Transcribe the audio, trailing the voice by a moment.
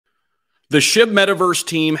The Shib Metaverse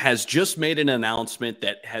team has just made an announcement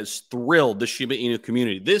that has thrilled the Shiba Inu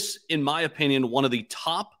community. This, in my opinion, one of the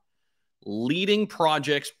top leading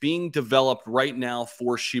projects being developed right now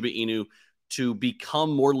for Shiba Inu to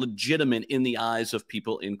become more legitimate in the eyes of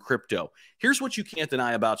people in crypto. Here's what you can't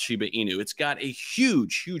deny about Shiba Inu. It's got a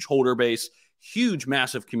huge, huge holder base, huge,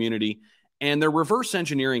 massive community, and they're reverse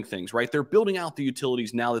engineering things, right? They're building out the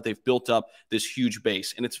utilities now that they've built up this huge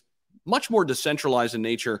base, and it's much more decentralized in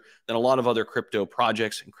nature than a lot of other crypto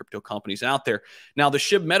projects and crypto companies out there. Now, the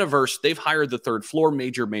Shib Metaverse, they've hired the third floor,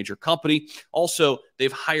 major company. Also,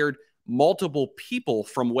 they've hired multiple people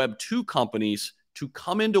from Web 2 companies to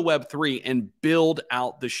come into Web 3 and build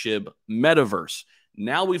out the Shib Metaverse.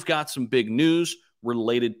 Now we've got some big news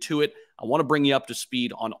related to it. I want to bring you up to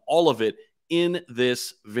speed on all of it in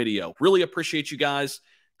this video. Really appreciate you guys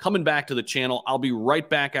coming back to the channel. I'll be right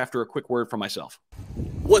back after a quick word from myself.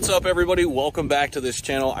 What's up, everybody? Welcome back to this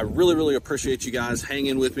channel. I really appreciate you guys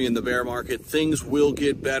hanging with me in the bear market. Things will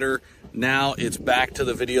get better. Now it's back to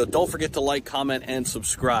the video. Don't forget to like, comment, and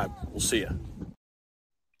subscribe. We'll see you.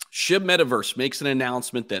 Shib Metaverse makes an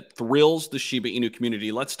announcement that thrills the Shiba Inu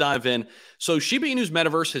community. Let's dive in. So Shiba Inu's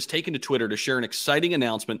Metaverse has taken to Twitter to share an exciting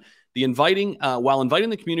announcement. While inviting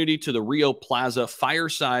the community to the Rio Plaza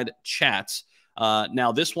Fireside Chats.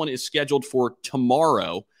 Now this one is scheduled for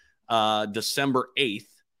tomorrow, December 8th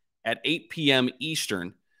at 8 p.m.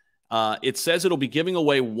 Eastern. It says it'll be giving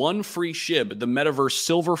away one free Shib, the Metaverse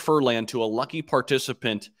Silver Furland, to a lucky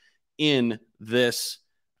participant in this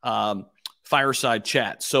Fireside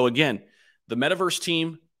Chat. So again, the Metaverse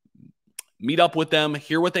team, meet up with them,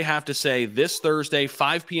 hear what they have to say this Thursday,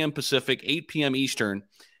 5 p.m. Pacific, 8 p.m. Eastern.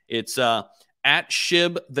 It's at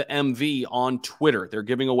Shib the MV on Twitter. They're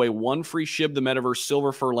giving away one free Shib, the Metaverse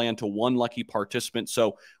Silver Furland, to one lucky participant.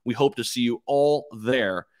 So we hope to see you all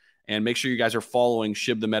there. And make sure you guys are following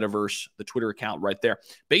Shib the Metaverse, the Twitter account right there.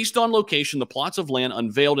 Based on location, the plots of land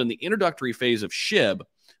unveiled in the introductory phase of Shib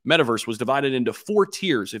Metaverse was divided into 4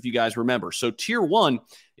 tiers, if you guys remember. So tier 1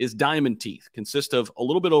 is Diamond Teeth, consists of a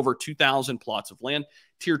little bit over 2,000 plots of land.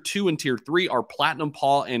 Tier 2 and tier 3 are Platinum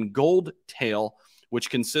Paw and Gold Tail, which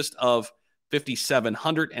consist of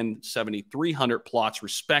 5,700 and 7,300 plots,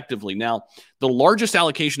 respectively. Now, the largest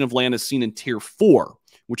allocation of land is seen in tier 4,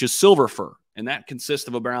 which is Silver Fur, and that consists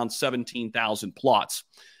of around 17,000 plots.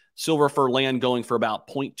 Silver Fur land going for about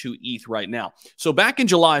 0.2 ETH right now. So back in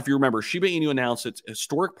July, if you remember, Shiba Inu announced its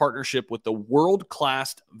historic partnership with the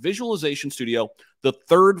world-class visualization studio, the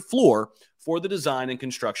Third Floor, for the design and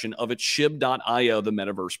construction of its Shib.io, the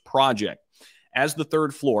Metaverse project. As the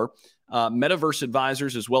Third Floor, Metaverse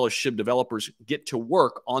advisors as well as Shib developers get to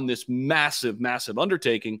work on this massive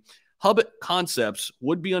undertaking. Hub concepts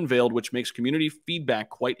would be unveiled, which makes community feedback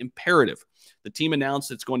quite imperative. The team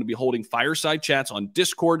announced it's going to be holding fireside chats on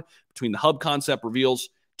Discord between the hub concept reveals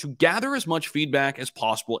to gather as much feedback as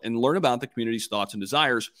possible and learn about the community's thoughts and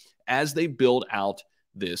desires as they build out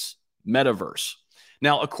this metaverse.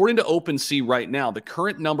 Now, according to OpenSea right now, the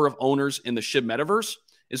current number of owners in the Shib Metaverse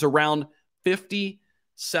is around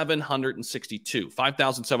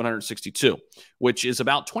 5,762, which is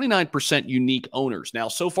about 29% unique owners. Now,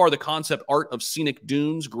 so far, the concept art of scenic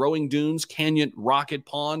dunes, growing dunes, canyon, rocket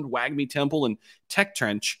pond, Wagmi Temple, and Tech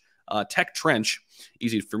Trench,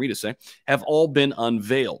 easy for me to say, have all been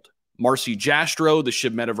unveiled. Marcy Jastro, the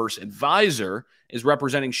Shib Metaverse advisor, is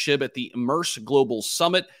representing Shib at the Immerse Global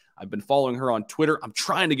Summit. I've been following her on Twitter. I'm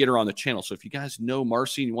trying to get her on the channel. So if you guys know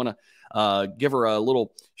Marcy and you want to give her a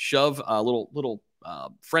little shove, a little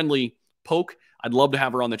friendly poke, I'd love to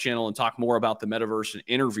have her on the channel and talk more about the metaverse and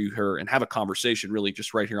interview her and have a conversation really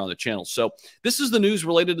just right here on the channel. So this is the news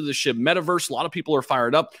related to the Shib Metaverse. A lot of people are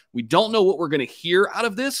fired up. We don't know what we're going to hear out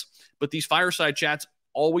of this, but these fireside chats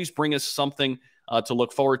always bring us something to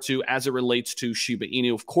look forward to as it relates to Shiba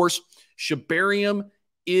Inu. Of course, Shibarium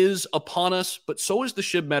is upon us, but so is the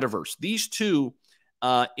Shib Metaverse. These two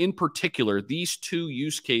in particular, these two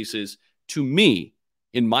use cases, to me,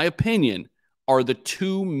 in my opinion, are the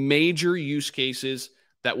two major use cases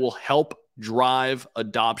that will help drive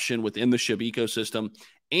adoption within the Shib ecosystem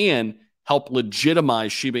and help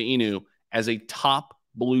legitimize Shiba Inu as a top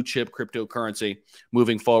blue chip cryptocurrency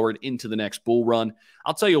moving forward into the next bull run.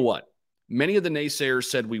 I'll tell you what, many of the naysayers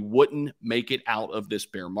said we wouldn't make it out of this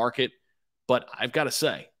bear market, but I've got to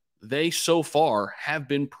say, they so far have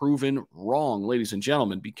been proven wrong, ladies and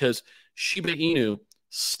gentlemen, because Shiba Inu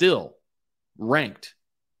still ranked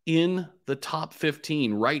in the top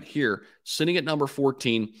 15 right here, sitting at number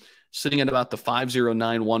 14, sitting at about the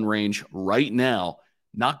 5091 range right now,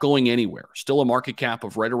 not going anywhere. Still a market cap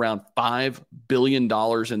of right around $5 billion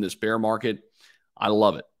in this bear market. I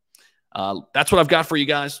love it. That's what I've got for you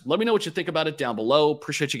guys. Let me know what you think about it down below.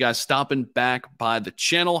 Appreciate you guys stopping back by the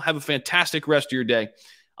channel. Have a fantastic rest of your day.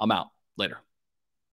 I'm out. Later.